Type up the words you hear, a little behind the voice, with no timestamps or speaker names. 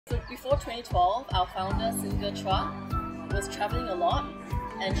Before 2012, our founder, Cynthia Chua, was traveling a lot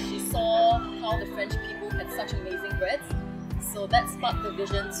and she saw how the French people had such amazing breads. So that sparked the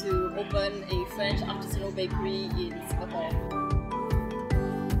vision to open a French artisanal bakery in Singapore.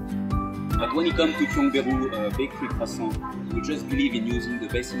 But when it comes to Tiong Bahru Bakery croissant, we just believe in using the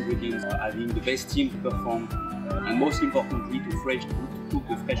best ingredients, having the best team to perform, and most importantly to cook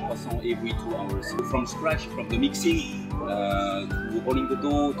the fresh croissant every 2 hours. So from scratch, from the mixing, to rolling the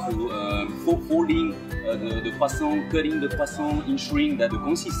dough, to folding the croissant, cutting the croissant, ensuring that the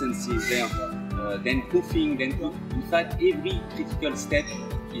consistency is there, then proofing, in fact every critical step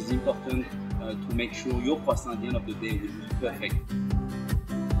is important to make sure your croissant at the end of the day will be perfect.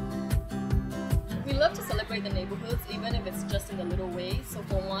 We love to celebrate the neighbourhoods, even if it's just in the little ways. So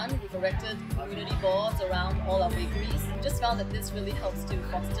for one, we've erected community boards around all our bakeries. We just found that this really helps to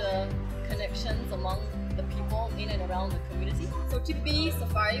foster connections among the people in and around the community. So TB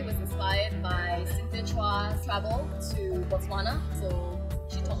Safari was inspired by Cynthia Chua's travel to Botswana. So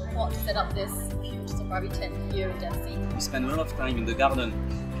she thought to set up this huge safari tent here in Dempsey. We spend a lot of time in the garden,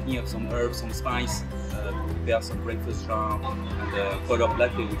 picking up some herbs, some spice, to prepare some breakfast jar and colored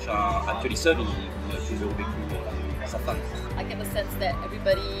latte, which are actually serving in Tiong Bahru Bakery safari. I get the sense that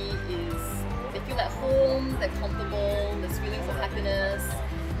everybody they feel at home, they're comfortable, there's feelings of happiness,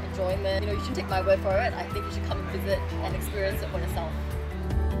 enjoyment. You know, you shouldn't take my word for it. I think you should come and visit and experience it for yourself.